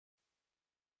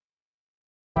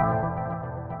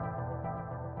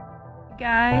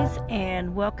Guys,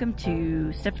 and welcome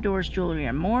to Stefador's Jewelry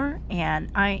and More.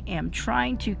 And I am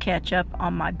trying to catch up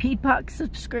on my Bead Box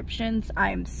subscriptions. I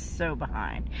am so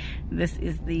behind. This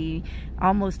is the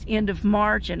almost end of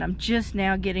March, and I'm just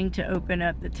now getting to open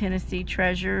up the Tennessee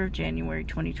Treasure January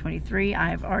 2023. I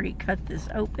have already cut this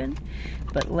open,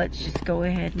 but let's just go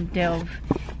ahead and delve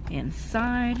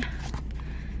inside.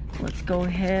 Let's go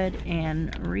ahead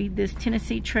and read this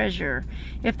Tennessee Treasure.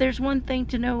 If there's one thing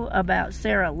to know about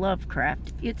Sarah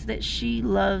Lovecraft, it's that she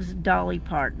loves Dolly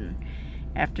Parton.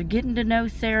 After getting to know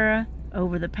Sarah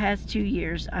over the past 2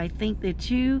 years, I think the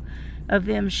two of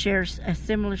them share a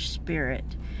similar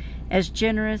spirit. As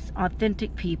generous,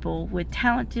 authentic people with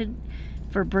talented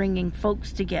for bringing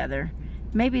folks together.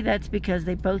 Maybe that's because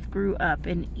they both grew up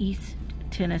in East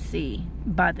Tennessee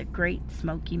by the Great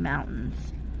Smoky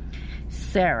Mountains.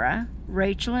 Sarah,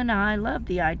 Rachel, and I love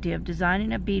the idea of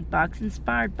designing a bead box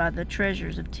inspired by the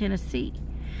treasures of Tennessee.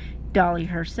 Dolly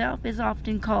herself is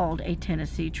often called a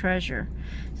Tennessee treasure,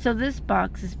 so this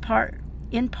box is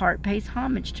in part pays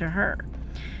homage to her.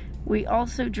 We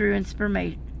also drew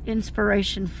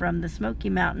inspiration from the Smoky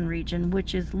Mountain region,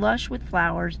 which is lush with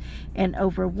flowers and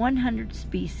over 100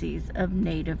 species of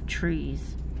native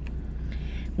trees.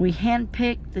 We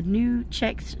handpicked the new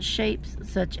checks shapes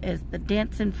such as the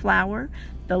dancing flower,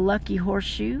 the lucky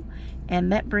horseshoe,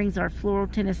 and that brings our floral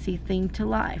Tennessee theme to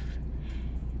life.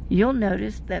 You'll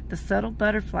notice that the subtle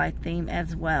butterfly theme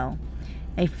as well,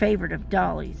 a favorite of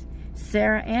Dolly's.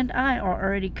 Sarah and I are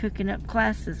already cooking up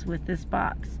classes with this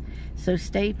box, so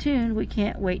stay tuned. We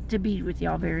can't wait to be with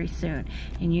y'all very soon.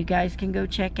 And you guys can go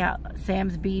check out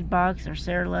Sam's Bead Box or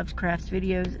Sarah Loves Crafts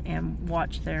videos and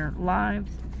watch their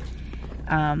lives.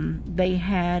 They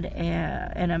had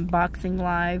an unboxing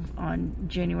live on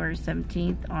January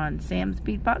 17th on Sam's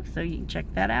Bead Box, so you can check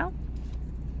that out.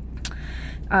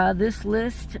 This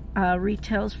list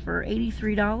retails for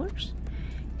 $83,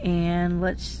 and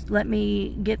let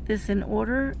me get this in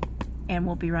order, and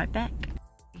we'll be right back.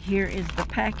 Here is the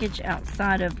package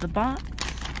outside of the box,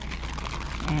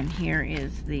 and here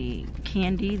is the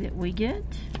candy that we get.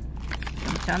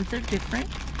 Sometimes they're different.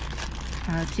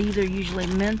 It's either usually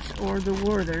mints or the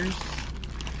Werthers,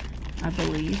 I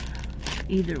believe.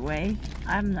 Either way,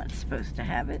 I'm not supposed to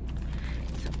have it,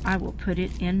 so I will put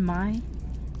it in my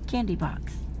candy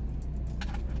box.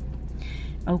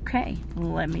 Okay,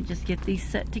 let me just get these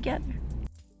set together.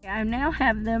 I now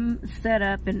have them set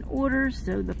up in order,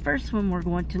 so the first one we're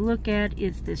going to look at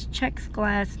is this Chex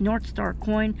Glass North Star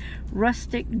coin,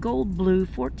 rustic gold blue,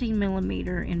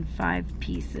 14mm in 5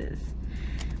 pieces.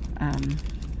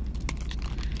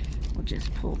 We'll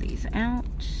just pull these out.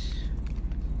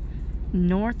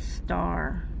 North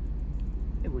Star.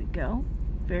 There we go.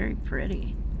 Very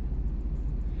pretty.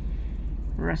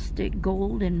 Rustic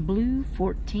gold and blue,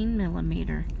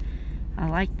 14mm. I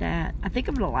like that. I think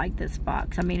I'm going to like this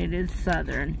box. I mean, it is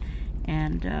southern.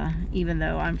 And even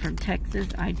though I'm from Texas,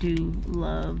 I do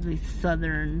love the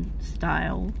southern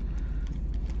style.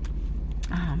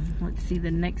 Let's see, the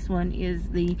next one is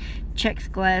the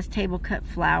Chex Glass Table Cut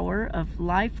Flower of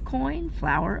Life coin,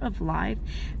 Flower of Life,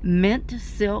 Mint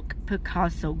Silk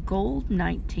Picasso Gold,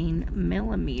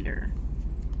 19mm.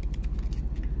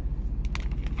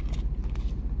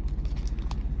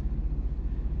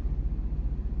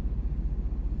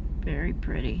 Very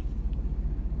pretty.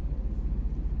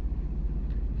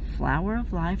 Flower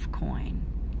of Life coin.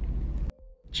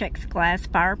 Chex Glass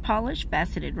Fire Polish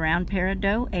Faceted Round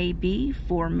Peridot AB,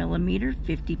 4mm,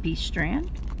 50-piece strand.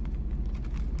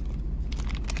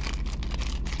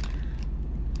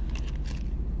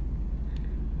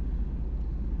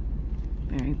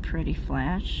 Very pretty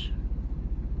flash.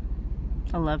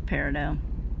 I love peridot.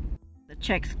 The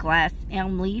Chex Glass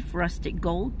Elm Leaf Rustic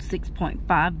Gold, 6.5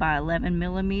 by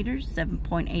 11mm,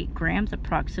 7.8 grams,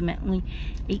 approximately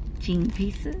 18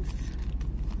 pieces.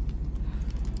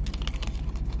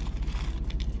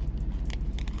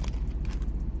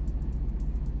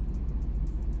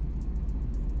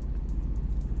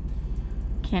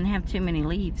 Can't have too many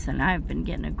leaves, and I've been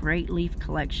getting a great leaf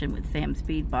collection with Sam's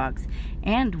Bead Box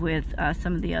and with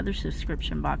some of the other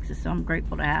subscription boxes, so I'm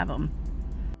grateful to have them.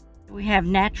 We have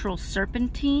Natural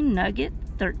Serpentine Nugget,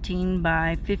 13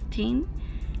 by 15,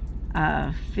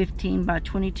 15 by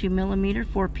 22mm,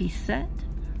 4-piece set.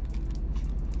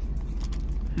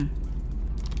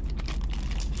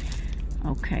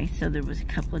 Okay, so there was a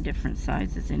couple of different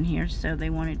sizes in here, so they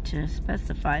wanted to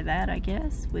specify that, I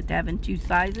guess, with having 2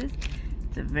 sizes.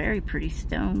 It's a very pretty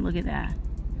stone. Look at that.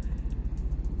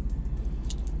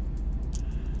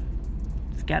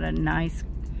 It's got a nice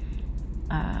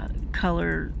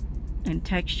color and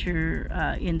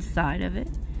texture inside of it.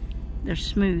 They're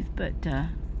smooth, but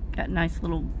Got nice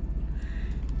little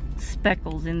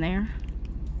speckles in there.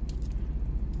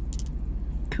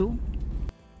 Cool.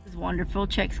 This is wonderful.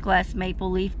 Chex Glass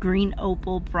Maple Leaf Green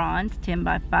Opal Bronze 10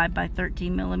 by 5 by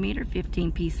 13 millimeter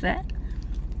 15-piece set.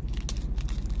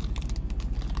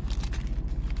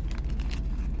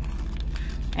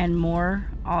 And more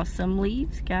awesome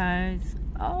leaves, guys.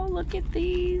 Oh, look at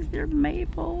these. They're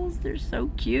maples. They're so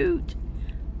cute.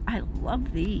 I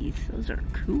love these. Those are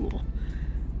cool.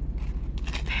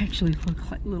 They actually look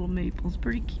like little maples.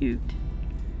 Pretty cute.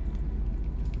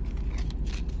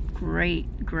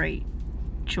 Great, great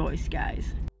choice,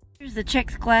 guys. Here's the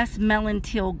Chex Glass Melon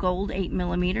Teal Gold 8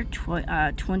 millimeter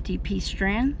 20-piece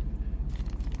strand.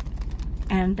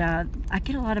 And I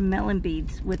get a lot of melon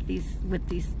beads with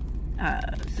these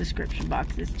subscription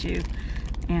boxes too,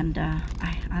 and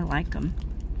I like them.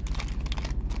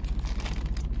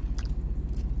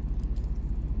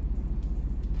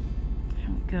 There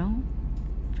we go.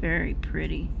 Very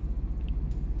pretty.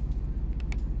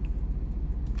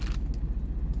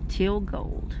 Teal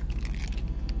gold.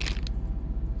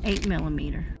 8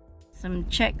 millimeter. Some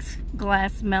Chex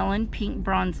Glass Melon Pink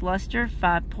Bronze Luster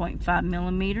 5.5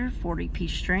 millimeter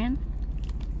 40-piece strand.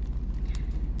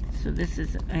 So this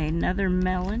is another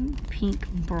melon, pink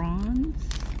bronze.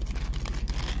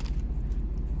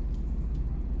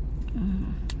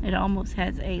 It almost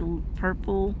has a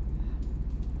purple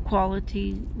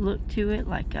quality look to it,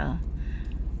 like a,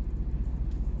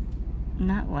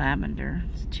 not lavender,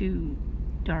 it's too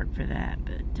dark for that,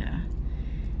 but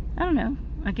I don't know,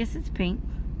 I guess it's pink.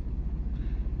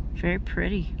 Very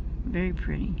pretty, very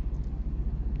pretty.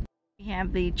 We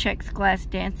have the Chex Glass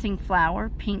Dancing Flower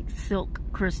Pink Silk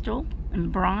Crystal in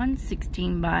bronze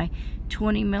 16 by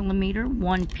 20 millimeter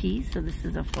 1 piece. So this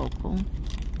is a focal.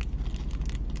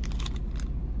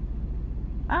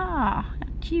 Ah, how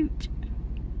cute.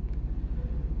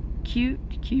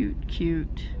 Cute, cute,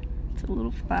 cute. It's a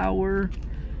little flower.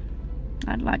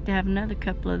 I'd like to have another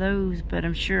couple of those, but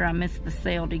I'm sure I missed the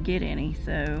sale to get any,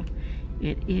 so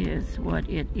it is what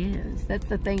it is. That's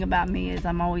the thing about me, is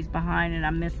I'm always behind and I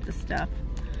miss the stuff.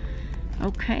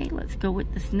 Okay, let's go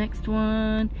with this next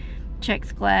one.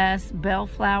 Chex Glass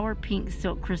Bellflower Pink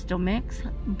Silk Crystal Mix,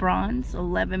 bronze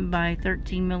 11 by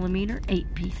 13 millimeter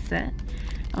 8-piece set.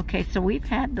 Okay, so we've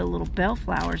had the little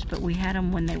bellflowers, but we had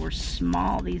them when they were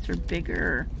small. These are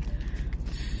bigger.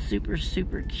 Super,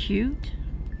 super cute.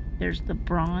 There's the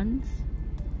bronze.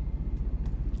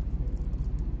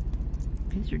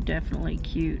 These are definitely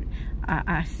cute.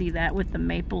 I see that with the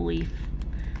maple leaf.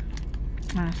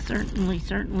 I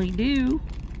certainly do.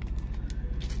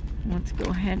 Let's go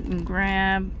ahead and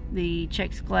grab the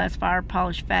Chex Glass Fire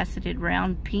Polish Faceted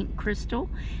Round Pink Crystal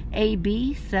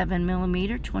AB 7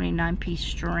 millimeter 29-piece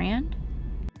strand.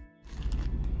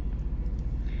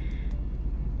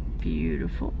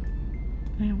 Beautiful.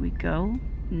 There we go.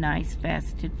 Nice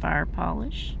faceted fire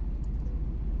polish.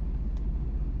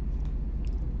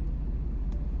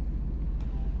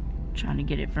 Trying to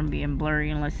get it from being blurry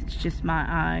unless it's just my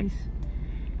eyes.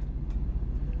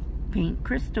 Pink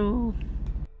crystal.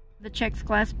 The Chex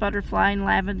Glass Butterfly and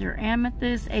Lavender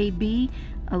Amethyst AB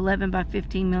 11 by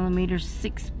 15 millimeter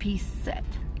 6-piece set.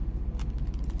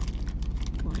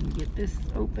 Go ahead and get this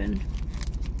open.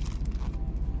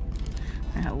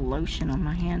 I have lotion on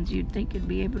my hands. You'd think it'd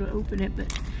be able to open it,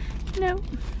 but no.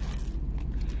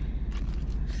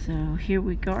 So here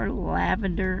we go,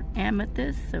 Lavender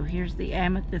Amethyst. So here's the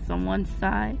amethyst on one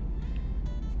side.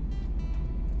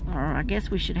 Or I guess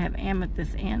we should have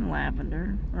amethyst and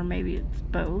lavender. Or maybe it's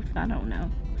both. I don't know.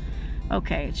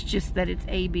 Okay, it's just that it's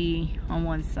AB on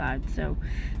one side. So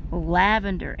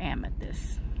Lavender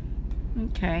Amethyst.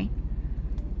 Okay.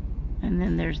 And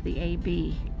then there's the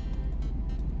AB.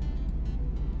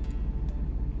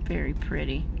 Very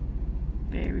pretty.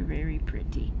 Very, very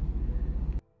pretty.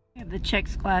 We have the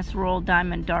Chex Glass Royal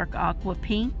Diamond Dark Aqua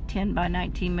Pink 10 by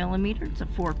 19 millimeter. It's a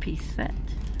 4-piece set.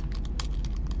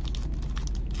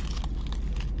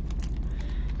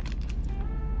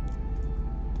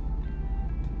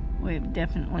 We've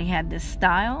definitely had this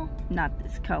style, not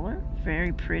this color.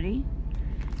 Very pretty.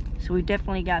 So we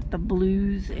definitely got the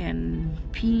blues and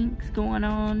pinks going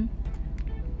on.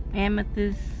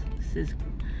 Amethyst. This is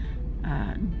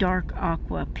dark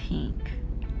aqua pink.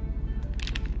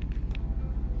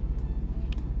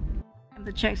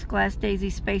 The Chex Glass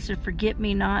Daisy Spacer Forget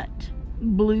Me Not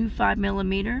blue 5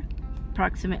 millimeter,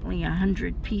 approximately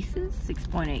 100 pieces,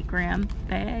 6.8 gram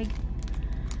bag.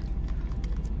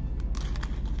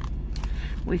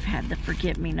 We've had the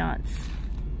Forget Me Nots,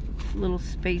 little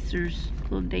spacers,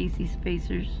 little daisy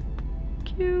spacers,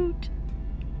 cute.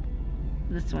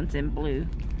 This one's in blue.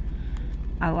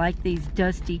 I like these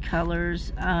dusty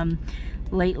colors.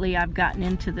 Lately I've gotten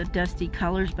into the dusty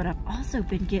colors, but I've also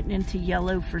been getting into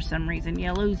yellow for some reason.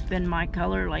 Yellow's been my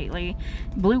color lately.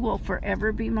 Blue will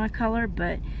forever be my color,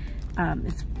 but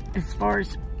as far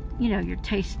as, you know, your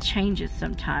taste changes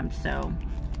sometimes. So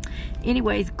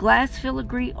anyways, glass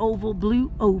filigree oval blue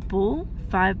opal,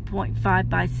 5.5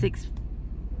 by 6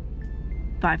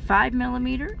 by 5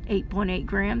 millimeter, 8.8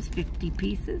 grams, 50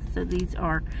 pieces. So these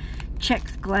are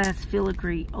Chex glass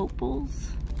filigree opals.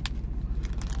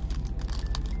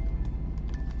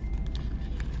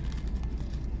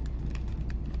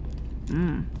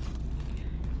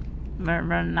 Very,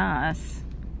 very nice.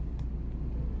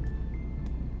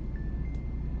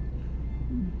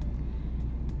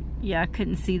 Yeah, I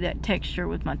couldn't see that texture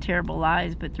with my terrible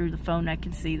eyes, but through the phone I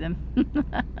can see them.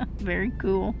 Very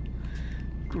cool.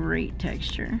 Great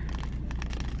texture.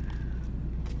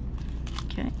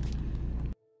 Okay.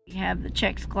 We have the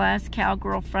Chex glass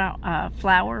cowgirl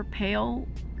flower pale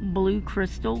blue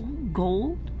crystal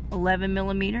gold, 11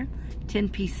 millimeter,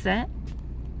 10-piece set.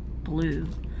 Blue.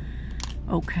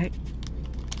 Okay.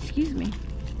 Excuse me.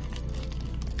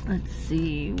 Let's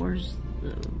see. Where's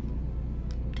the...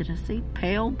 Did I see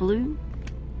pale blue?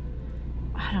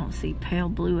 I don't see pale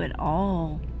blue at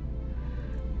all.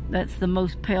 That's the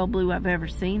most pale blue I've ever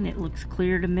seen. It looks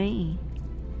clear to me.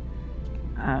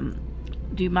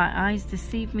 Do my eyes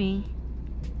deceive me?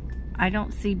 I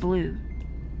don't see blue.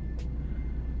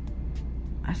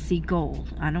 I see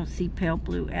gold. I don't see pale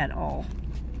blue at all.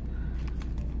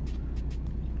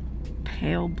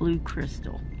 Pale blue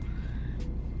crystal.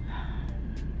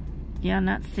 Yeah, I'm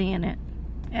not seeing it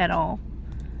at all.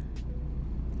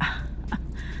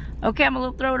 Okay, I'm a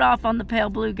little thrown off on the pale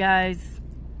blue, guys.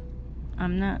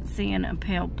 I'm not seeing a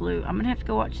pale blue. I'm gonna have to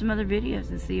go watch some other videos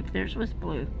and see if theirs was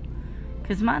blue,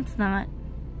 because mine's not.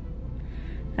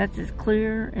 That's as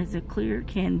clear as a clear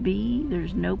can be.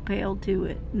 There's no pale to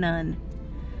it. None.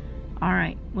 All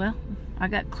right, well, I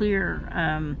got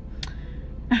clear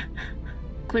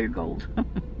clear gold.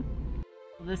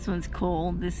 This one's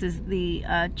cool. This is the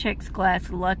Chex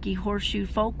glass Lucky Horseshoe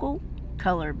Focal.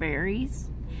 Color varies.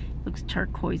 Looks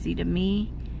turquoisey to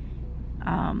me.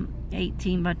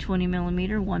 18 by 20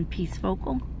 millimeter, 1-piece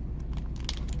focal.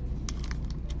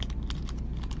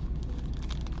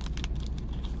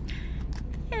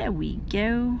 There we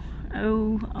go.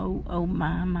 Oh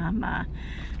my.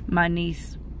 My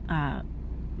niece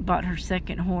bought her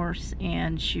second horse,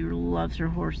 and she loves her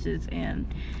horses,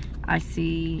 and I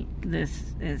see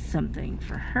this as something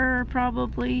for her,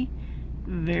 probably.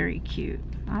 Very cute.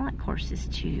 I like horses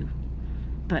too,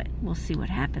 but we'll see what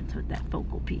happens with that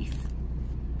focal piece.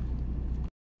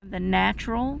 The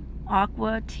Natural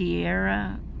Aqua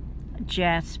Tierra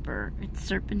Jasper. It's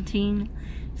serpentine,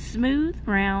 smooth,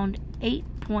 round,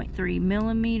 8.3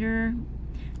 millimeter,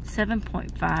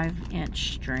 7.5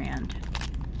 inch strand.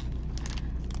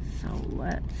 So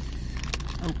let's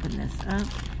open this up.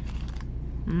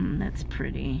 That's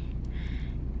pretty.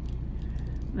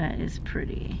 That is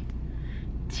pretty.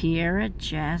 Tierra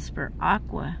Jasper,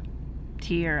 Aqua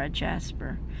Tierra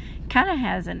Jasper. Kind of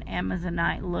has an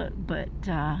Amazonite look, but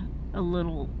a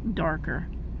little darker.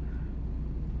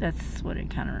 That's what it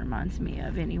kind of reminds me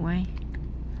of anyway.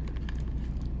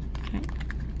 Okay.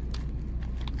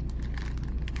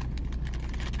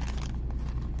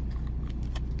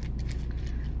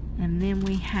 And then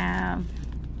we have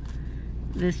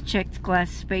this Chex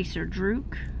glass spacer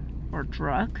Druk, or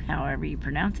Druk, however you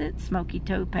pronounce it. Smoky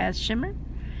Topaz Shimmer.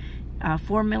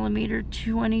 4 millimeter,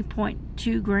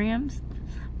 20.2 grams.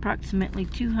 Approximately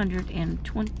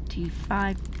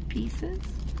 225 pieces.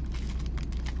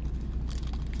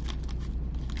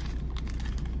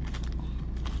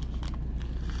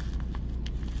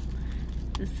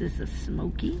 This is a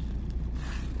smoky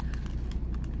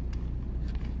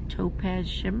topaz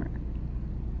shimmer.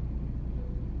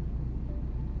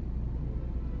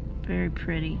 Very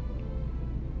pretty.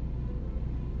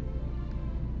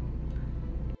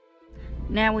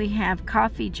 Now we have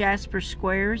coffee jasper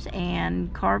squares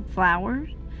and carved flowers,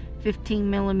 15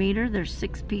 millimeter. There's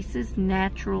 6 pieces,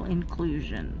 natural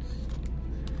inclusions.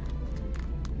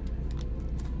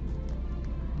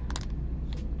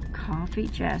 Coffee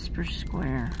jasper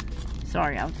square.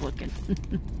 Sorry, I was looking.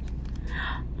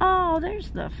 Oh,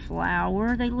 there's the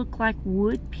flower. They look like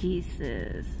wood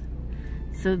pieces.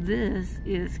 So this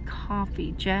is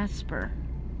coffee jasper.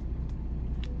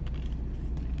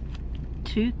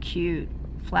 Too cute.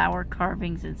 Flower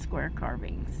carvings and square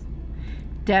carvings.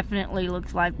 Definitely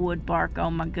looks like wood bark. Oh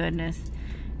my goodness.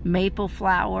 Maple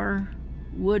flower,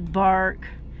 wood bark,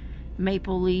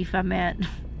 maple leaf. I meant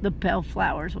the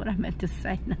bellflower is what I meant to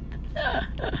say.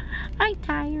 I'm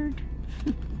tired.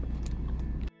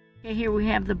 Okay, here we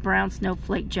have the brown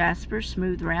snowflake jasper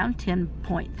smooth round,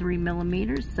 10.3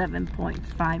 millimeters,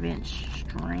 7.5 inch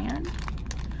strand.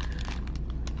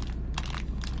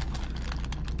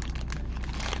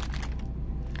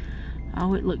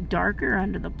 Oh, it looked darker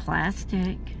under the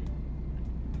plastic.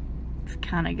 It's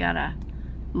kind of got a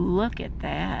look at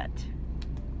that.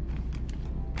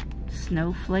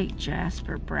 Snowflake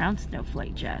jasper, brown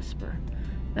snowflake jasper.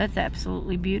 That's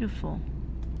absolutely beautiful.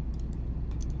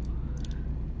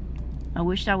 I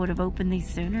wish I would have opened these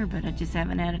sooner, but I just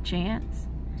haven't had a chance.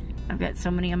 I've got so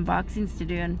many unboxings to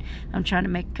do, and I'm trying to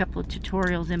make a couple of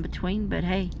tutorials in between, but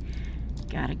hey,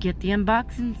 gotta get the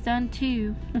unboxings done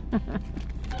too.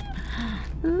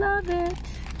 Love it.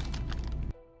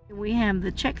 We have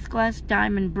the Chex Glass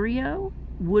Diamond Brio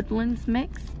Woodlands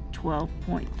Mix,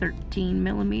 12.13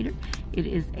 millimeter. It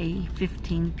is a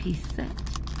 15-piece set.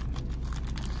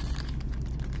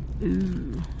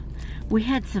 Ooh. We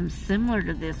had some similar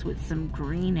to this with some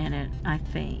green in it, I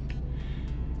think.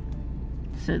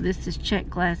 So this is Chex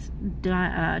Glass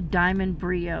Diamond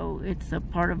Brio. It's a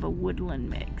part of a woodland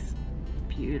mix.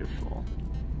 Beautiful.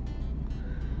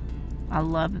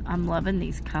 I'm loving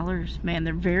these colors. Man,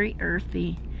 they're very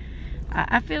earthy.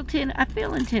 I feel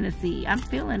in Tennessee. I'm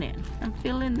feeling it. I'm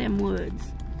feeling them woods.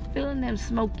 Feeling them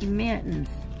smoky mountains.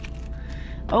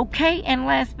 Okay, and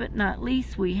last but not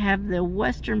least, we have the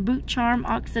Western Boot Charm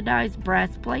oxidized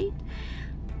brass plate.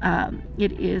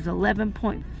 It is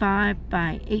 11.5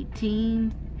 by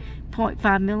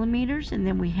 18.5 millimeters, and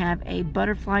then we have a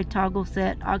butterfly toggle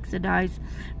set oxidized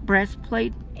brass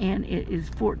plate, and it is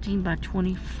 14 by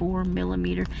 24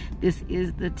 millimeter. This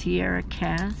is the Tiara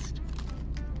cast.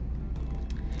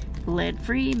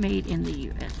 Lead-free, made in the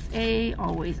USA.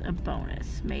 Always a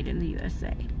bonus, made in the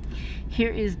USA.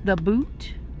 Here is the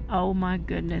boot. Oh my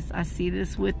goodness, I see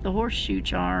this with the horseshoe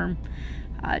charm.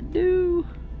 I do.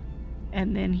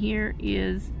 And then here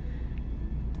is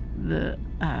the,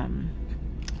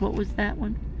 what was that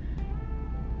one?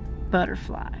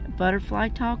 Butterfly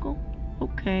toggle.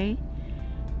 Okay.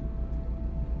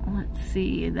 Let's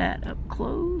see that up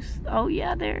close. Oh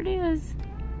yeah, there it is.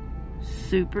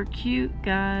 Super cute,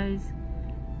 guys.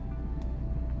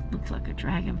 Looks like a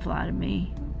dragonfly to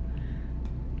me.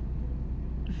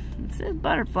 It says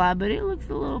butterfly, but it looks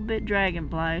a little bit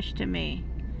dragonfly-ish to me.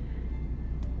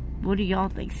 What do y'all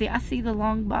think? See, I see the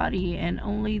long body and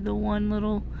only the one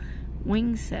little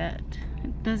wing set.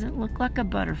 It doesn't look like a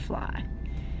butterfly.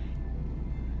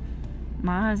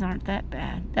 My eyes aren't that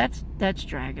bad. That's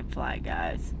dragonfly,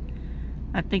 guys.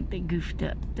 I think they goofed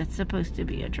up. That's supposed to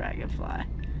be a dragonfly.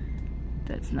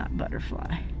 That's not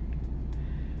butterfly.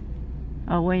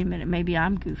 Oh, wait a minute. Maybe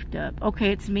I'm goofed up.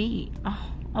 Okay, it's me. Oh.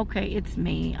 Okay, it's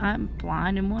me. I'm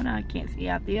blind in one eye, can't see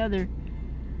out the other.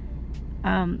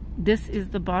 This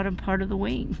is the bottom part of the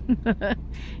wing.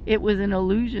 It was an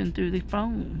illusion through the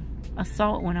phone. I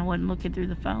saw it when I wasn't looking through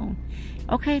the phone.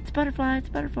 Okay, it's butterfly,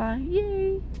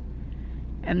 yay!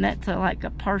 And that's like a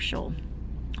partial.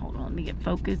 Hold on, let me get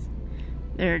focused.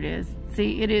 There it is.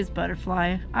 See, it is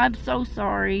butterfly. I'm so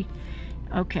sorry.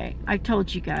 Okay, I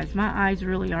told you guys, my eyes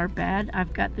really are bad.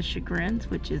 I've got the chagrins,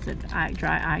 which is a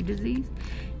dry eye disease,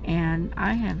 and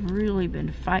I have really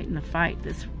been fighting the fight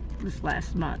this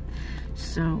last month.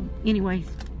 So, anyways,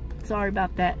 sorry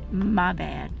about that. My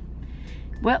bad.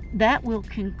 Well, that will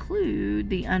conclude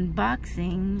the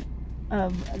unboxing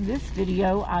of this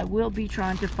video. I will be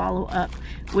trying to follow up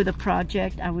with a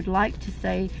project. I would like to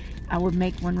say I would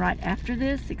make one right after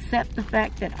this, except the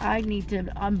fact that I need to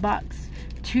unbox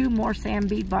 2 more Sam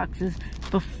bead boxes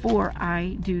before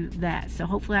I do that. So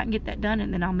hopefully I can get that done,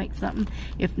 and then I'll make something.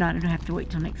 If not, I'll have to wait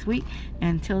till next week.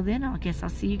 Until then, I guess I'll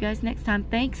see you guys next time.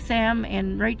 Thanks, Sam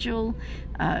and Rachel.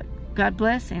 God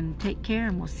bless and take care,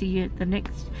 and we'll see you at the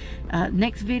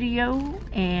next video.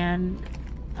 And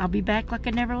I'll be back like I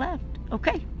never left.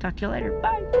 Okay, talk to you later.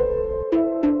 Bye.